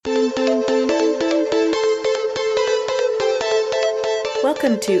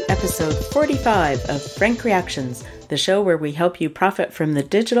Welcome to episode 45 of Frank Reactions, the show where we help you profit from the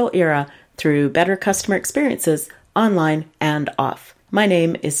digital era through better customer experiences online and off. My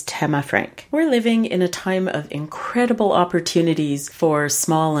name is Tema Frank. We're living in a time of incredible opportunities for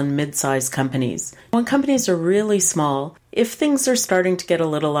small and mid-sized companies. When companies are really small, if things are starting to get a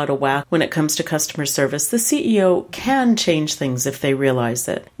little out of whack when it comes to customer service, the CEO can change things if they realize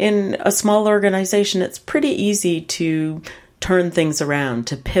it. In a small organization, it's pretty easy to turn things around,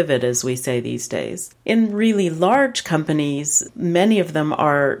 to pivot, as we say these days. In really large companies, many of them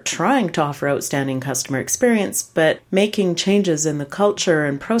are trying to offer outstanding customer experience, but making changes in the culture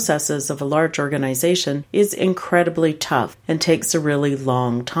and processes of a large organization is incredibly tough and takes a really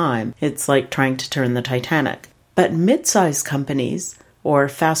long time. It's like trying to turn the Titanic. But mid-sized companies, or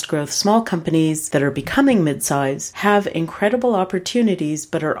fast-growth small companies that are becoming mid-size, have incredible opportunities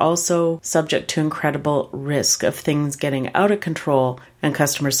but are also subject to incredible risk of things getting out of control and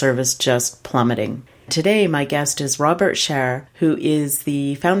customer service just plummeting. Today, my guest is Robert Scher, who is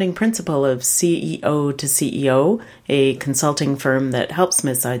the founding principal of CEO to CEO, a consulting firm that helps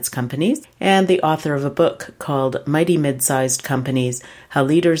mid-sized companies, and the author of a book called Mighty Mid-Sized Companies, How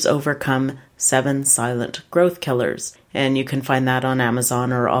Leaders Overcome 7 Silent Growth Killers. And you can find that on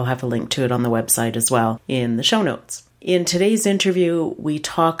Amazon, or I'll have a link to it on the website as well in the show notes. In today's interview, we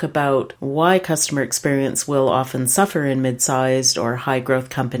talk about why customer experience will often suffer in mid-sized or high-growth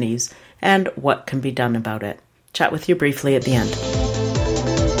companies and what can be done about it. Chat with you briefly at the end.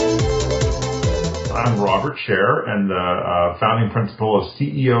 I'm Robert Scher, and the founding principal of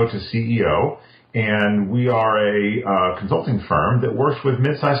CEO to CEO. And we are a consulting firm that works with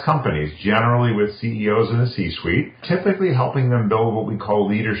mid-sized companies, generally with CEOs in the C-suite, typically helping them build what we call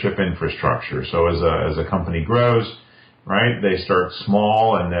leadership infrastructure. So as a company grows, right, they start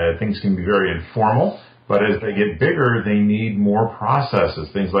small and things can be very informal. But as they get bigger, they need more processes,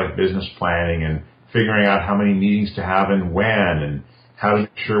 things like business planning and figuring out how many meetings to have and when, and how to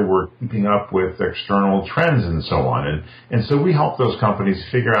make sure we're keeping up with external trends and so on. And so we help those companies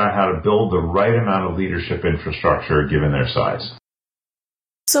figure out how to build the right amount of leadership infrastructure given their size.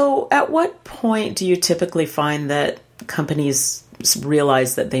 So at what point do you typically find that companies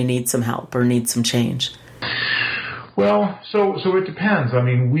realize that they need some help or need some change? Well, so it depends. I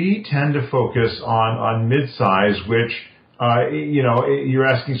mean, we tend to focus on mid-size, which, you're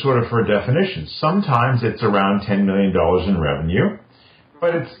asking sort of for a definition. Sometimes it's around $10 million in revenue.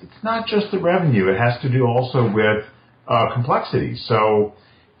 But it's not just the revenue. It has to do also with complexity. So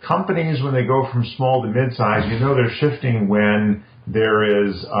companies, when they go from small to mid-size, they're shifting when there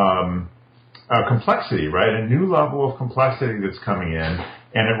is complexity, right? A new level of complexity that's coming in,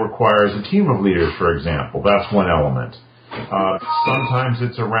 and it requires a team of leaders, for example. That's one element. Sometimes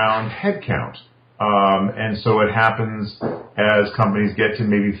it's around headcount. And so it happens as companies get to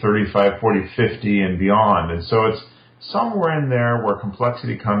maybe 35, 40, 50 and beyond. And so it's somewhere in there where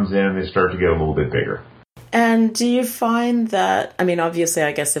complexity comes in and they start to get a little bit bigger. And do you find that, obviously,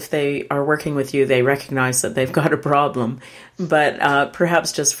 I guess if they are working with you, they recognize that they've got a problem, but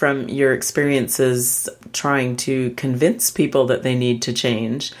perhaps just from your experiences trying to convince people that they need to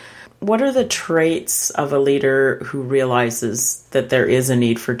change, what are the traits of a leader who realizes that there is a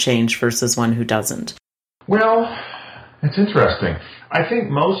need for change versus one who doesn't? Well, it's interesting. I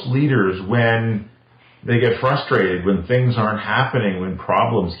think most leaders, when they get frustrated when things aren't happening, when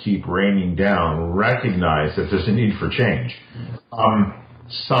problems keep raining down, recognize that there's a need for change.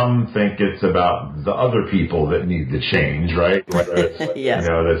 Some think it's about the other people that need the change, right? Whether it's yes.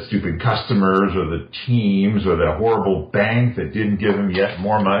 The stupid customers or the teams or the horrible bank that didn't give them yet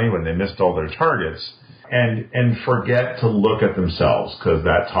more money when they missed all their targets. And forget to look at themselves, because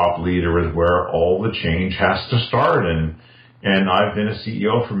that top leader is where all the change has to start. And I've been a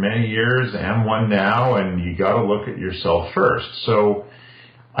CEO for many years, am one now, and you got to look at yourself first. So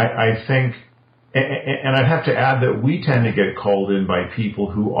I think, and I'd have to add that we tend to get called in by people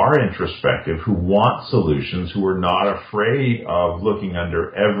who are introspective, who want solutions, who are not afraid of looking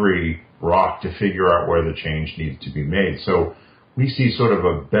under every rock to figure out where the change needs to be made. So we see sort of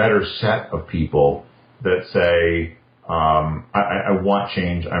a better set of people that say, I want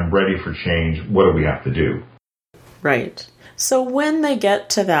change, I'm ready for change, what do we have to do? Right. So when they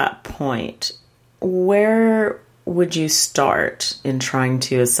get to that point, where would you start in trying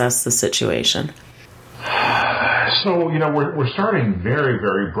to assess the situation? So, we're starting very,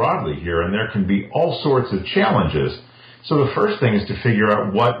 very broadly here, and there can be all sorts of challenges. So the first thing is to figure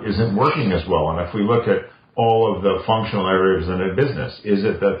out what isn't working as well. And if we look at all of the functional areas in a business, is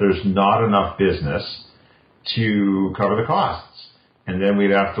it that there's not enough business to cover the costs? And then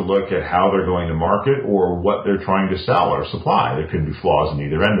we'd have to look at how they're going to market or what they're trying to sell or supply. There could be flaws in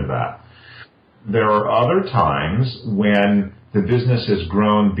either end of that. There are other times when the business has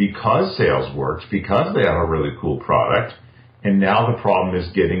grown because sales works, because they have a really cool product, and now the problem is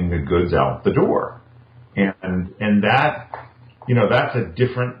getting the goods out the door. And that, that's a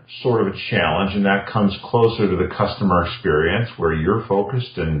different sort of a challenge, and that comes closer to the customer experience where you're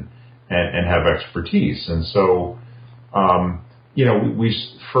focused and have expertise. And so,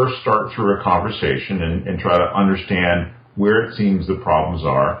 we first start through a conversation and try to understand where it seems the problems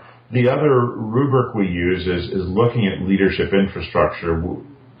are. The other rubric we use is looking at leadership infrastructure.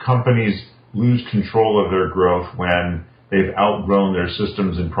 Companies lose control of their growth when they've outgrown their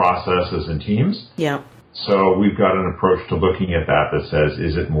systems and processes and teams. Yeah. So we've got an approach to looking at that says,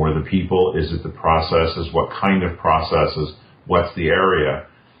 is it more the people? Is it the processes? What kind of processes? What's the area?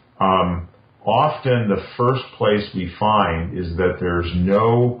 Often the first place we find is that there's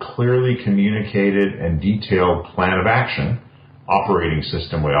no clearly communicated and detailed plan of action, operating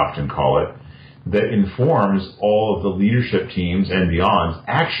system we often call it, that informs all of the leadership teams and beyond's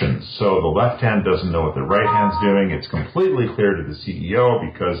actions. So the left hand doesn't know what the right hand's doing. It's completely clear to the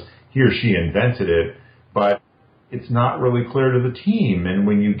CEO because he or she invented it, but it's not really clear to the team. And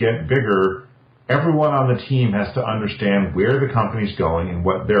when you get bigger, everyone on the team has to understand where the company's going and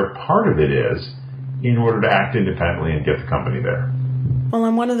what their part of it is in order to act independently and get the company there. Well,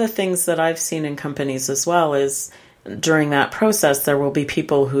 and one of the things that I've seen in companies as well is during that process, there will be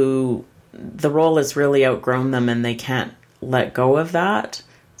people who the role has really outgrown them and they can't let go of that.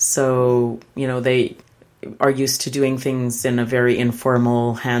 So, they are used to doing things in a very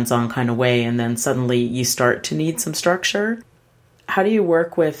informal, hands-on kind of way, and then suddenly you start to need some structure. How do you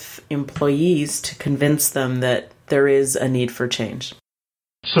work with employees to convince them that there is a need for change?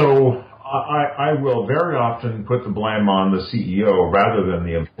 So I will very often put the blame on the CEO rather than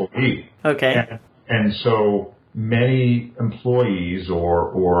the employee. Okay. And so many employees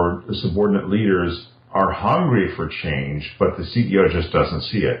or subordinate leaders are hungry for change, but the CEO just doesn't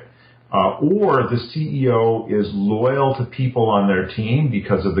see it. Or the CEO is loyal to people on their team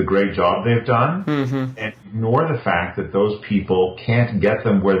because of the great job they've done, and ignore the fact that those people can't get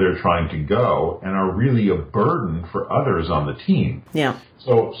them where they're trying to go and are really a burden for others on the team. Yeah.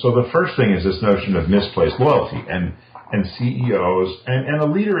 So the first thing is this notion of misplaced loyalty, and CEOs and a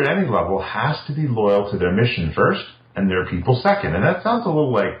leader at any level has to be loyal to their mission first and their people second. And that sounds a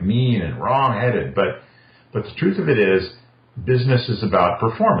little like mean and wrong-headed, but the truth of it is business is about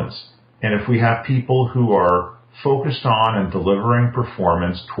performance. And if we have people who are focused on and delivering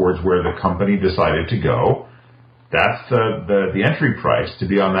performance towards where the company decided to go, that's the entry price to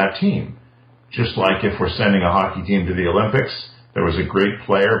be on that team. Just like if we're sending a hockey team to the Olympics, there was a great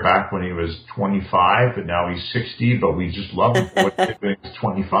player back when he was 25, but now he's 60, but we just love him for what he's doing when he's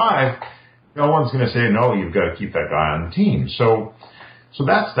 25. No one's going to say, no, you've got to keep that guy on the team. So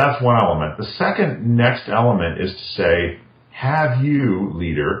that's one element. The next element is to say, have you,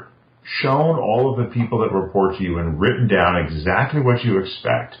 leader, shown all of the people that report to you and written down exactly what you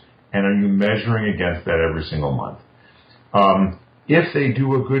expect, and are you measuring against that every single month? If they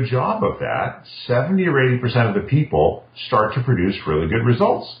do a good job of that, 70 or 80% of the people start to produce really good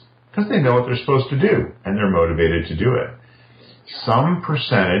results because they know what they're supposed to do and they're motivated to do it. Some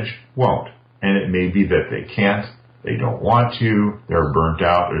percentage won't, and it may be that they can't, they don't want to, they're burnt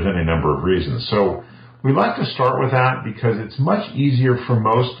out, there's any number of reasons. So we like to start with that because it's much easier for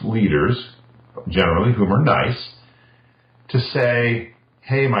most leaders, generally whom are nice, to say,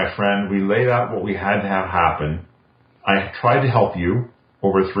 hey, my friend, we laid out what we had to have happen. I tried to help you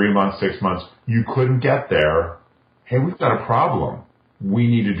over 3 months, 6 months. You couldn't get there. Hey, we've got a problem. We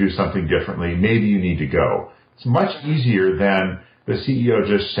need to do something differently. Maybe you need to go. It's much easier than the CEO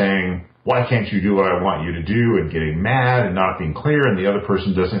just saying, why can't you do what I want you to do, and getting mad and not being clear, and the other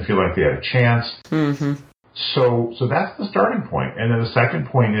person doesn't feel like they had a chance. So that's the starting point. And then the second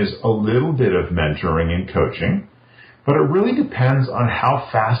point is a little bit of mentoring and coaching, but it really depends on how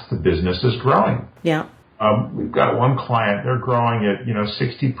fast the business is growing. Yeah. We've got one client, they're growing at,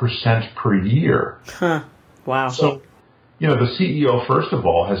 60% per year. Huh. Wow. So, the CEO, first of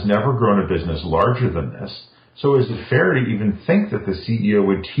all, has never grown a business larger than this. So is it fair to even think that the CEO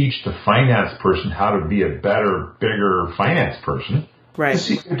would teach the finance person how to be a better, bigger finance person? Right.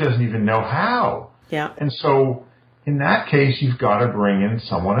 The CEO doesn't even know how. Yeah. And so in that case, you've got to bring in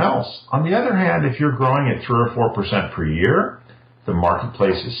someone else. On the other hand, if you're growing at 3 or 4% per year, the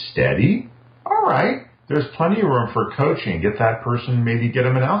marketplace is steady. All right. There's plenty of room for coaching. Get that person, maybe get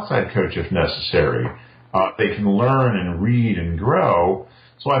them an outside coach if necessary. They can learn and read and grow.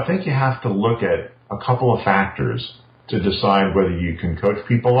 So I think you have to look at a couple of factors. to decide whether you can coach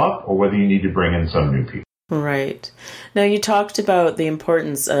people up or whether you need to bring in some new people. Right. Now, you talked about the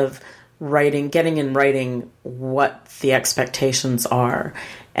importance of getting in writing what the expectations are.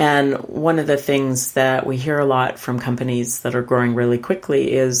 And one of the things that we hear a lot from companies that are growing really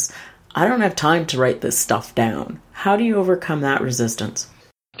quickly is, I don't have time to write this stuff down. How do you overcome that resistance?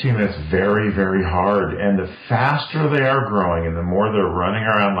 Team, it's very, very hard. And the faster they are growing and the more they're running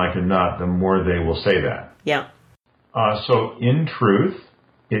around like a nut, the more they will say that. Yeah. So in truth,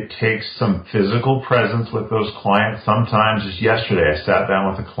 it takes some physical presence with those clients. Sometimes, just yesterday, I sat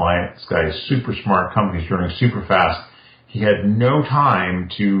down with a client. This guy is super smart, company's running super fast. He had no time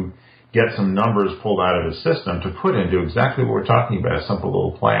to get some numbers pulled out of his system to put into exactly what we're talking about, a simple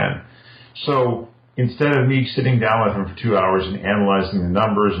little plan. So instead of me sitting down with him for 2 hours and analyzing the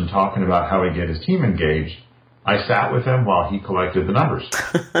numbers and talking about how he get his team engaged, I sat with him while he collected the numbers.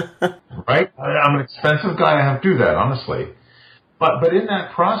 Right? I'm an expensive guy. I have to do that, honestly. But in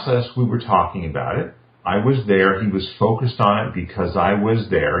that process, we were talking about it. I was there. He was focused on it because I was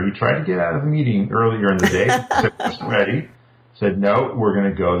there. He tried to get out of the meeting earlier in the day. Said, wasn't ready. Said, no, we're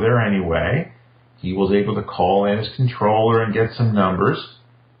going to go there anyway. He was able to call in his controller and get some numbers.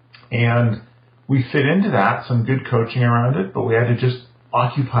 And we fit into that, some good coaching around it, but we had to just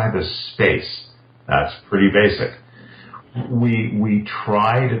occupy the space. That's pretty basic. We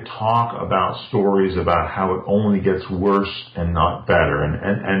try to talk about stories about how it only gets worse and not better.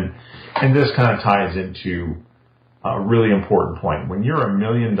 And this kind of ties into a really important point. When you're $1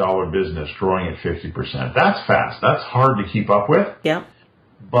 million business growing at 50%, that's fast. That's hard to keep up with. Yeah.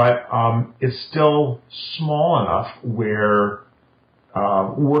 But it's still small enough where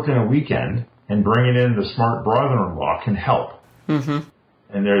working a weekend and bringing in the smart brother-in-law can help. Mm-hmm.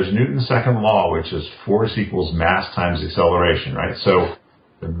 And there's Newton's second law, which is force equals mass times acceleration, right? So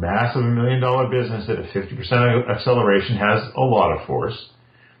the mass of $1 million business at a 50% acceleration has a lot of force.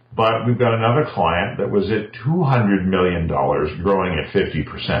 But we've got another client that was at $200 million growing at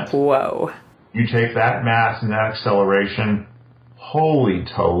 50%. Whoa. You take that mass and that acceleration, holy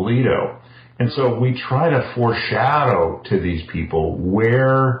Toledo. And so we try to foreshadow to these people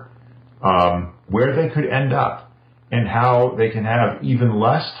where they could end up and how they can have even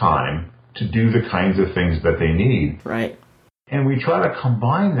less time to do the kinds of things that they need. Right. And we try to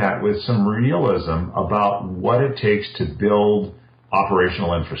combine that with some realism about what it takes to build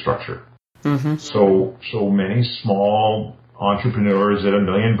operational infrastructure. Mm-hmm. So many small entrepreneurs at $1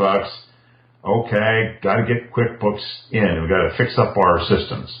 million, okay, got to get QuickBooks in. We got to fix up our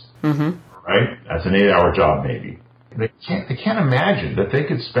systems. Mm-hmm. Right? That's an 8-hour job maybe. They can't imagine that they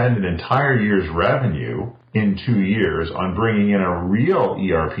could spend an entire year's revenue in 2 years on bringing in a real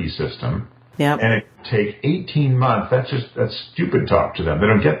ERP system. Yep. And it take 18 months. That's stupid talk to them. They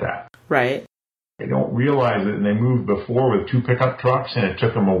don't get that. Right. They don't realize it, and they moved before with 2 pickup trucks, and it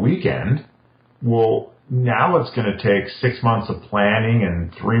took them a weekend. Well, now it's going to take 6 months of planning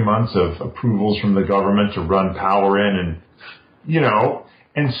and 3 months of approvals from the government to run power in,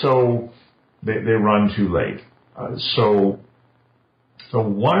 and so they run too late. So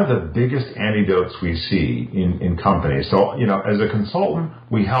one of the biggest antidotes we see in companies, so, as a consultant,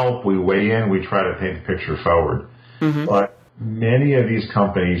 we help, we weigh in, we try to paint the picture forward. Mm-hmm. But many of these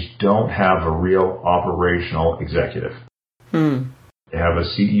companies don't have a real operational executive. They have a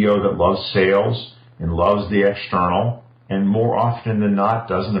CEO that loves sales and loves the external, and more often than not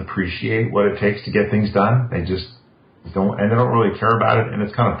doesn't appreciate what it takes to get things done. They just don't, and they don't really care about it, and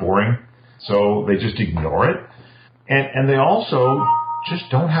it's kind of boring. So they just ignore it. And they also just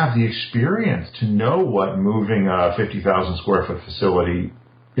don't have the experience to know what moving a 50,000 square foot facility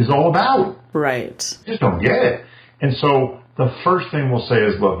is all about. Right. Just don't get it. And so the first thing we'll say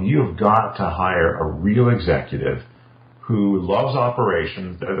is, look, you've got to hire a real executive who loves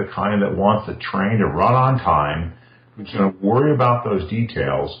operations. They're the kind that wants the train to run on time, who's going to worry about those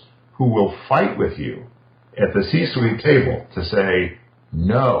details, who will fight with you at the C-suite table to say,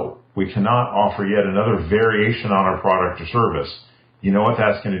 no, we cannot offer yet another variation on our product or service. You know what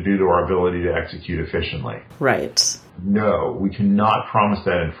that's going to do to our ability to execute efficiently? Right. No, we cannot promise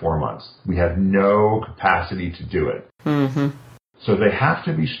that in 4 months. We have no capacity to do it. Mm-hmm. So they have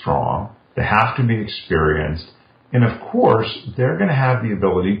to be strong. They have to be experienced. And of course, they're going to have the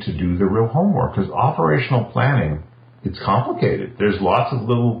ability to do the real homework, because operational planning, it's complicated. There's lots of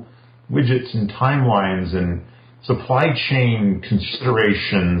little widgets and timelines and supply chain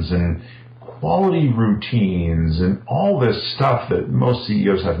considerations and quality routines and all this stuff that most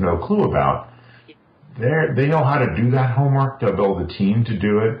CEOs have no clue about. They know how to do that homework. They'll build a team to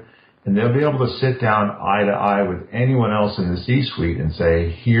do it, and they'll be able to sit down eye to eye with anyone else in the C-suite and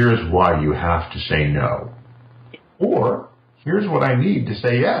say, here's why you have to say no. Or here's what I need to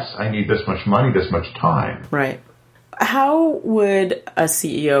say yes. I need this much money, this much time. Right. How would a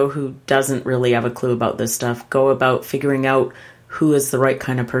CEO who doesn't really have a clue about this stuff go about figuring out who is the right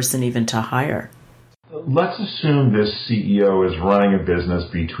kind of person even to hire? Let's assume this CEO is running a business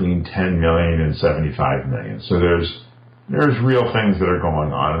between 10 million and 75 million. So there's real things that are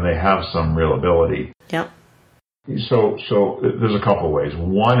going on, and they have some real ability. Yep. So there's a couple of ways.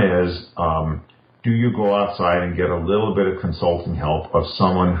 One is, do you go outside and get a little bit of consulting help of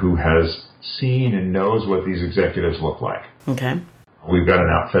someone who has seen and knows what these executives look like? Okay. We've got an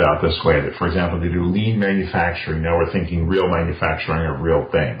outfit out this way that, for example, they do lean manufacturing. Now we're thinking real manufacturing of real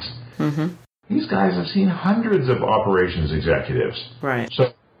things. Mm-hmm. These guys have seen hundreds of operations executives. Right.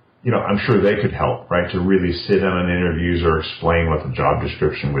 So, I'm sure they could help, right, to really sit in on interviews or explain what the job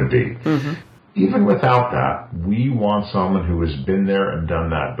description would be. Mm-hmm. Even without that, we want someone who has been there and done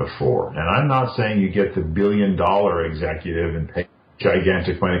that before. And I'm not saying you get the billion-dollar executive and pay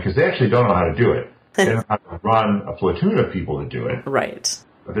gigantic money, because they actually don't know how to do it. They don't know how to run a platoon of people to do it. Right.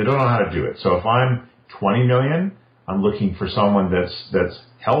 But they don't know how to do it. So if I'm 20 million, I'm looking for someone that's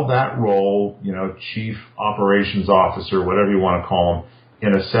held that role, chief operations officer, whatever you want to call them,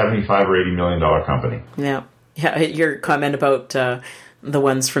 in a $75 or $80 million company. Yeah. Yeah. Your comment about the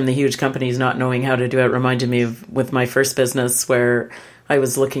ones from the huge companies not knowing how to do it reminded me of with my first business, where I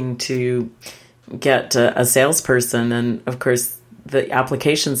was looking to get a salesperson. And of course, the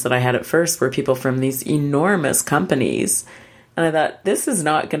applications that I had at first were people from these enormous companies. And I thought, this is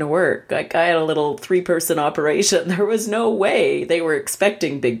not going to work. Like, I had a little 3-person operation. There was no way. They were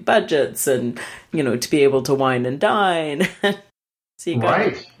expecting big budgets and, to be able to wine and dine. So you got,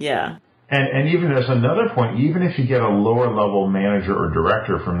 right. Yeah. And even there's another point, even if you get a lower level manager or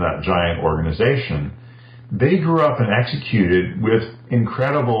director from that giant organization, they grew up and executed with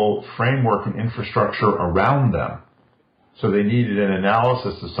incredible framework and infrastructure around them. So they needed an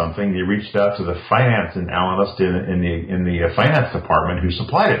analysis of something. They reached out to the finance analyst in the finance department who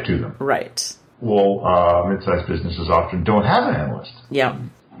supplied it to them. Right. Well, mid-sized businesses often don't have an analyst. Yeah.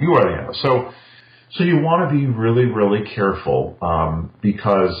 You are the analyst. So you want to be really, really careful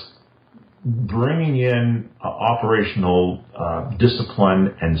because bringing in operational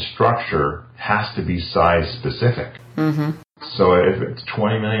discipline and structure has to be size specific. Mm-hmm. So if it's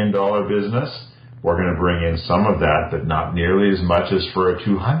 $20 million business, we're going to bring in some of that, but not nearly as much as for a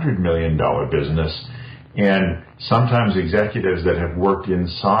 $200 million business. And sometimes executives that have worked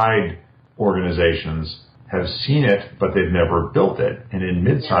inside organizations have seen it, but they've never built it. And in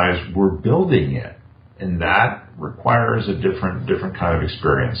midsize, we're building it. And that requires a different kind of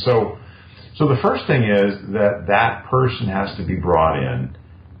experience. So the first thing is that person has to be brought in,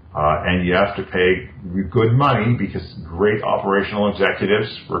 and you have to pay good money because great operational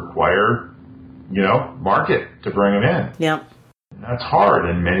executives require, market to bring them in. Yeah. And that's hard,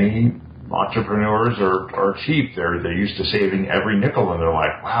 and many entrepreneurs are cheap. They're used to saving every nickel, and they're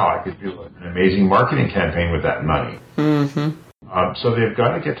like, wow, I could do an amazing marketing campaign with that money. Mm-hmm. So they've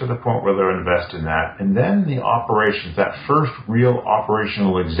got to get to the point where they'll invest in that. And then the operations, that first real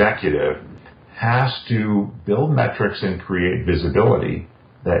operational executive has to build metrics and create visibility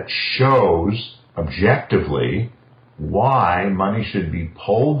that shows objectively why money should be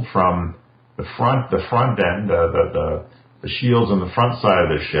pulled from the front end, the shields on the front side of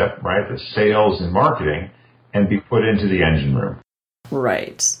the ship, right, the sales and marketing, and be put into the engine room.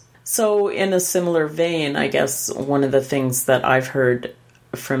 Right. So in a similar vein, I guess one of the things that I've heard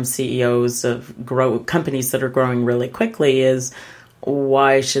from CEOs of companies that are growing really quickly is,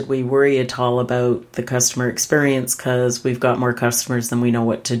 why should we worry at all about the customer experience? Because we've got more customers than we know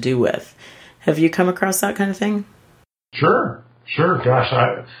what to do with. Have you come across that kind of thing? Sure. Gosh,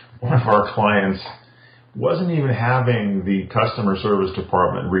 one of our clients wasn't even having the customer service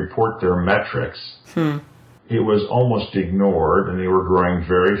department report their metrics. It was almost ignored, and they were growing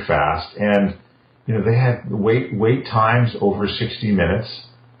very fast. And, they had wait times over 60 minutes.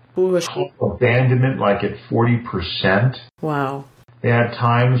 Ooh. Abandonment like at 40%. Wow. They had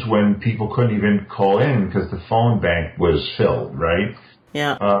times when people couldn't even call in because the phone bank was filled, right?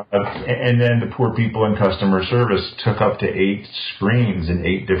 Yeah. And then the poor people in customer service took up to 8 screens in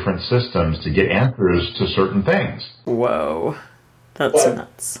 8 different systems to get answers to certain things. Whoa. That's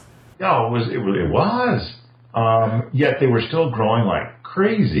nuts. No, it was. Yet they were still growing like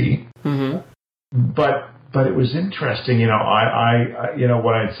crazy. Mm-hmm. But it was interesting. I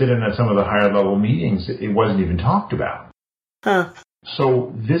when I'd sit in at some of the higher level meetings, it wasn't even talked about. Huh.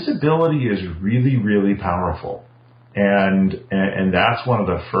 So visibility is really, really powerful. And that's one of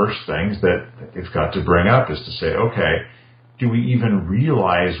the first things that they've got to bring up is to say, okay, do we even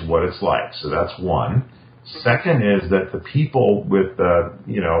realize what it's like? So that's one. Second is that the people with the,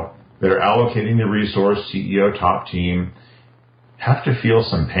 that are allocating the resource, CEO, top team, have to feel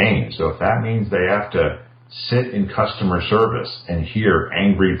some pain. So if that means they have to sit in customer service and hear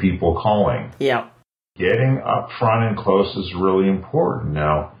angry people calling, getting up front and close is really important.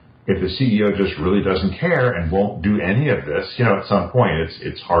 Now, if the CEO just really doesn't care and won't do any of this, at some point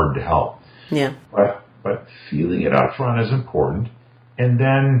it's hard to help. Yeah. But feeling it up front is important. And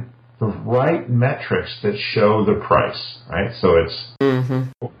then the right metrics that show the price, right? So it's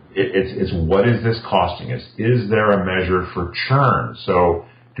what is this costing us? Is there a measure for churn? So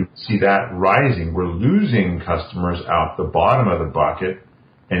to see that rising, we're losing customers out the bottom of the bucket,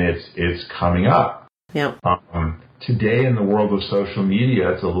 and it's coming up. Yeah. Today in the world of social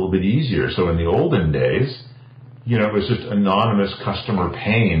media, it's a little bit easier. So in the olden days, it was just anonymous customer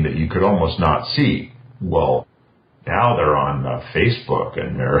pain that you could almost not see. Well, now they're on Facebook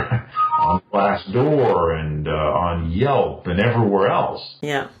and they're on Glassdoor and on Yelp and everywhere else.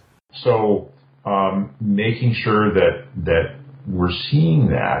 Yeah. So making sure that we're seeing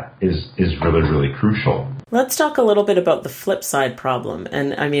that is really, really crucial. Let's talk a little bit about the flip side problem.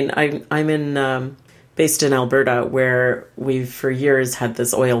 And I mean, I'm based in Alberta, where we've for years had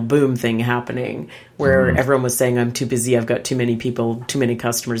this oil boom thing happening, where everyone was saying, I'm too busy, I've got too many people, too many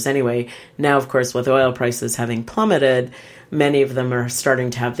customers anyway. Now, of course, with oil prices having plummeted, many of them are starting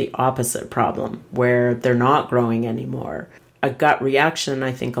to have the opposite problem, where they're not growing anymore. A gut reaction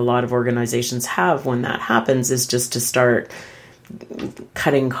I think a lot of organizations have when that happens is just to start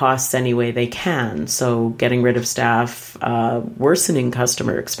cutting costs any way they can. So getting rid of staff, worsening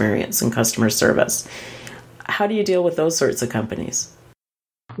customer experience and customer service. How do you deal with those sorts of companies?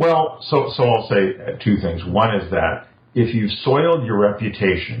 Well, so I'll say two things. One is that if you've soiled your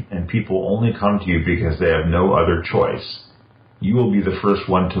reputation and people only come to you because they have no other choice, you will be the first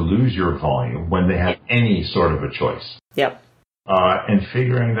one to lose your volume when they have any sort of a choice. Yep. And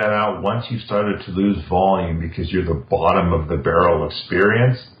figuring that out once you've started to lose volume because you're the bottom of the barrel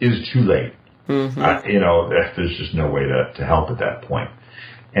experience is too late. There's just no way to help at that point.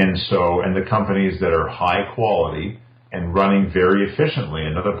 And the companies that are high quality and running very efficiently,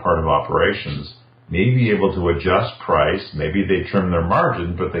 another part of operations, may be able to adjust price. Maybe they trim their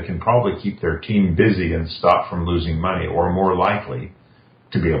margin, but they can probably keep their team busy and stop from losing money, or more likely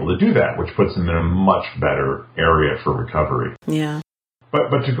to be able to do that, which puts them in a much better area for recovery. Yeah.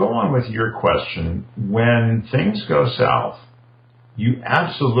 But to go on with your question, when things go south, you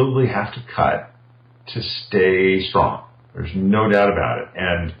absolutely have to cut to stay strong. There's no doubt about it.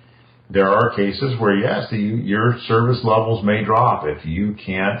 And there are cases where, yes, your service levels may drop if you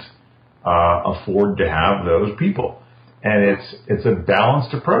can't afford to have those people. And it's a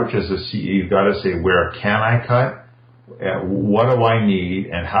balanced approach as a CEO. You've got to say, where can I cut? What do I need,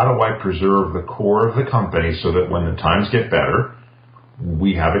 and how do I preserve the core of the company so that when the times get better,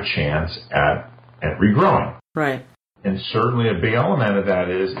 we have a chance at regrowing? Right. And certainly a big element of that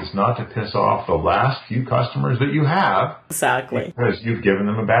is not to piss off the last few customers that you have. Exactly. Because you've given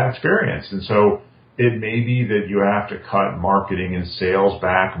them a bad experience. And so it may be that you have to cut marketing and sales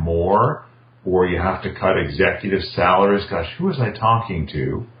back more, or you have to cut executive salaries. Gosh, who was I talking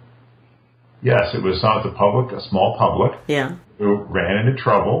to? Yes, it was not the public, a small public, who ran into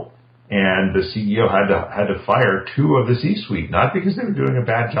trouble, and the CEO had to fire two of the C-suite, not because they were doing a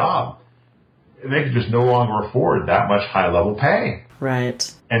bad job. They could just no longer afford that much high-level pay. Right.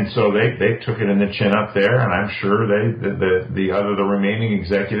 And so they took it in the chin up there, and I'm sure the remaining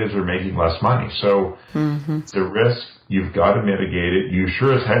executives are making less money. So it's a risk. You've got to mitigate it. You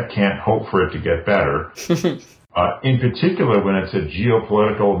sure as heck can't hope for it to get better. In particular, when it's a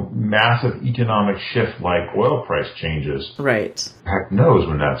geopolitical, massive economic shift like oil price changes. Right. Heck knows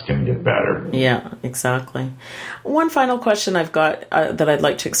when that's going to get better. Yeah, exactly. One final question I've got that I'd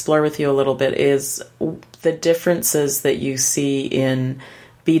like to explore with you a little bit is the differences that you see in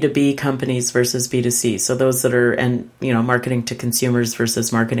B2B companies versus B2C. So those that are, marketing to consumers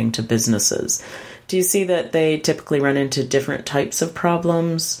versus marketing to businesses. Do you see that they typically run into different types of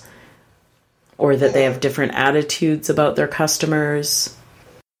problems? Or that they have different attitudes about their customers?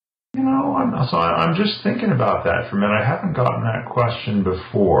 I'm just thinking about that for a minute. I haven't gotten that question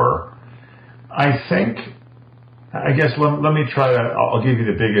before. I guess let me try to, I'll give you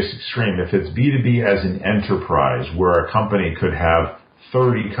the biggest extreme. If it's B2B as an enterprise, where a company could have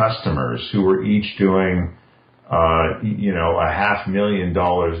 30 customers who are each doing,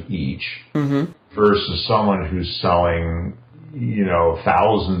 $500,000 each, versus someone who's selling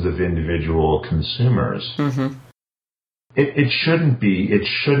thousands of individual consumers. It shouldn't be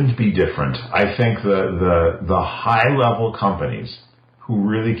different. I think the high level companies who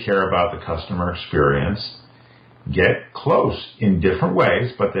really care about the customer experience get close in different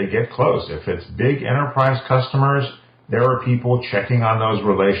ways, but they get close. If it's big enterprise customers, there are people checking on those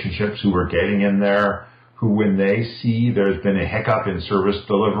relationships who are getting in there, who when they see there's been a hiccup in service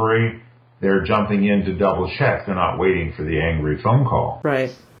delivery, they're jumping in to double check. They're not waiting for the angry phone call.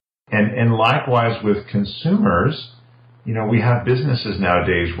 Right. And likewise with consumers, we have businesses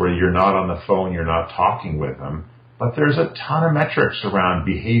nowadays where you're not on the phone, you're not talking with them, but there's a ton of metrics around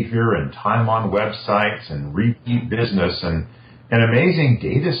behavior and time on websites and repeat business and amazing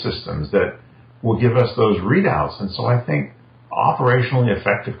data systems that will give us those readouts. And so I think operationally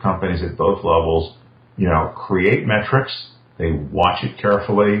effective companies at both levels, create metrics, they watch it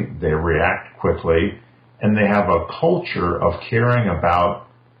carefully, they react quickly, and they have a culture of caring about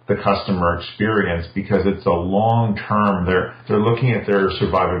the customer experience because it's a long-term, they're looking at their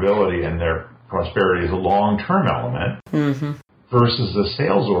survivability and their prosperity as a long-term element versus a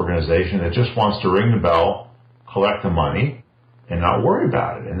sales organization that just wants to ring the bell, collect the money, and not worry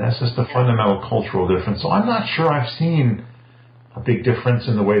about it. And that's just a fundamental cultural difference. So I'm not sure I've seen a big difference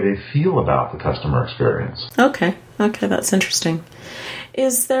in the way they feel about the customer experience. Okay, that's interesting.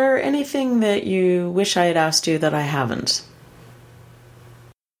 Is there anything that you wish I had asked you that I haven't?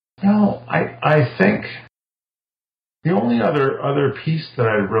 No, I think the only other piece that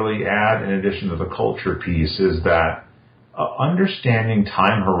I'd really add in addition to the culture piece is that understanding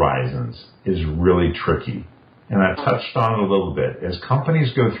time horizons is really tricky. And I touched on it a little bit. As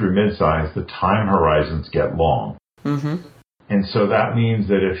companies go through midsize, the time horizons get long. Mm-hmm. And so that means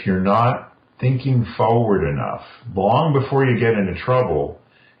that if you're not thinking forward enough, long before you get into trouble,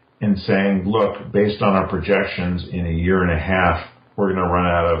 and saying, look, based on our projections in a year and a half, we're going to run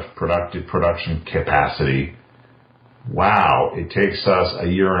out of production capacity. Wow, it takes us a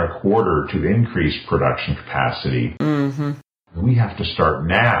year and a quarter to increase production capacity. Mm-hmm. We have to start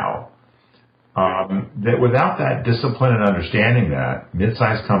now. That without that discipline and understanding that,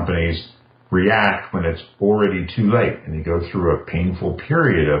 mid-sized companies react when it's already too late, and they go through a painful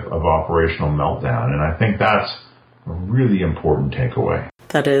period of operational meltdown. And I think that's a really important takeaway.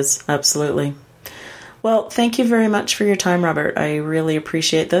 That is, absolutely. Well, thank you very much for your time, Robert. I really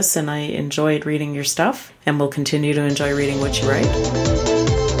appreciate this, and I enjoyed reading your stuff, and will continue to enjoy reading what you write.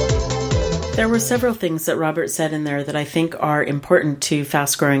 There were several things that Robert said in there that I think are important to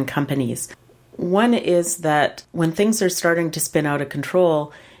fast-growing companies. One is that when things are starting to spin out of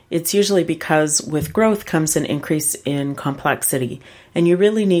control, it's usually because with growth comes an increase in complexity, and you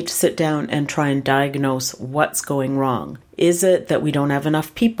really need to sit down and try and diagnose what's going wrong. Is it that we don't have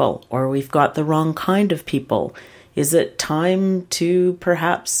enough people, or we've got the wrong kind of people? Is it time to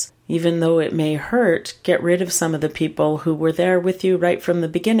perhaps, even though it may hurt, get rid of some of the people who were there with you right from the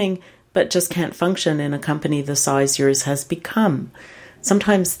beginning, but just can't function in a company the size yours has become?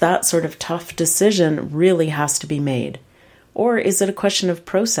 Sometimes that sort of tough decision really has to be made. Or is it a question of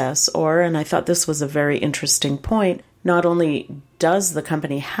process? Or, and I thought this was a very interesting point, not only does the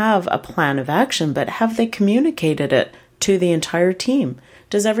company have a plan of action, but have they communicated it to the entire team?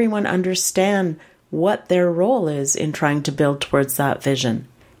 Does everyone understand what their role is in trying to build towards that vision?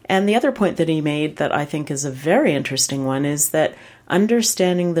 And the other point that he made that I think is a very interesting one is that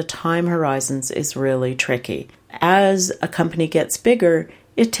understanding the time horizons is really tricky. As a company gets bigger,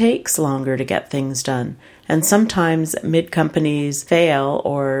 it takes longer to get things done. And sometimes mid-companies fail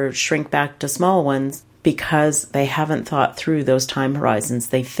or shrink back to small ones because they haven't thought through those time horizons.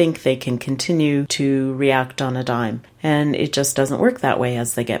 They think they can continue to react on a dime. And it just doesn't work that way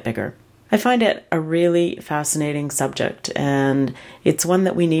as they get bigger. I find it a really fascinating subject, and it's one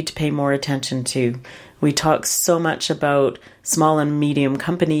that we need to pay more attention to. We talk so much about small and medium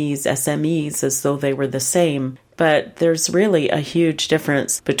companies, SMEs, as though they were the same. But there's really a huge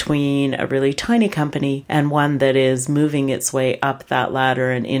difference between a really tiny company and one that is moving its way up that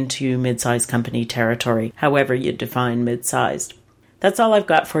ladder and into mid-sized company territory, however you define mid-sized. That's all I've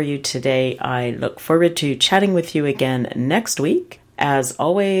got for you today. I look forward to chatting with you again next week. As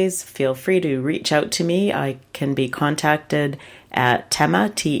always, feel free to reach out to me. I can be contacted at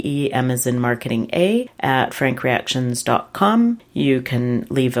Tema, T-E-M as in marketing A, at frankreactions.com. You can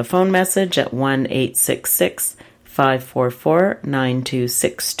leave a phone message at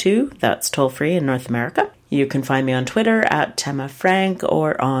 1-866-544-9262. That's toll free in North America. You can find me on Twitter at Tema Frank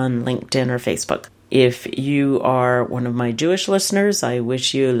or on LinkedIn or Facebook. If you are one of my Jewish listeners, I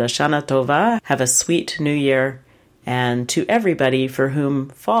wish you Lashana Tova. Have a sweet new year. And to everybody for whom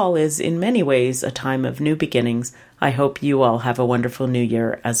fall is in many ways a time of new beginnings, I hope you all have a wonderful new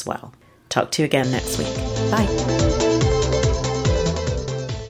year as well. Talk to you again next week. Bye.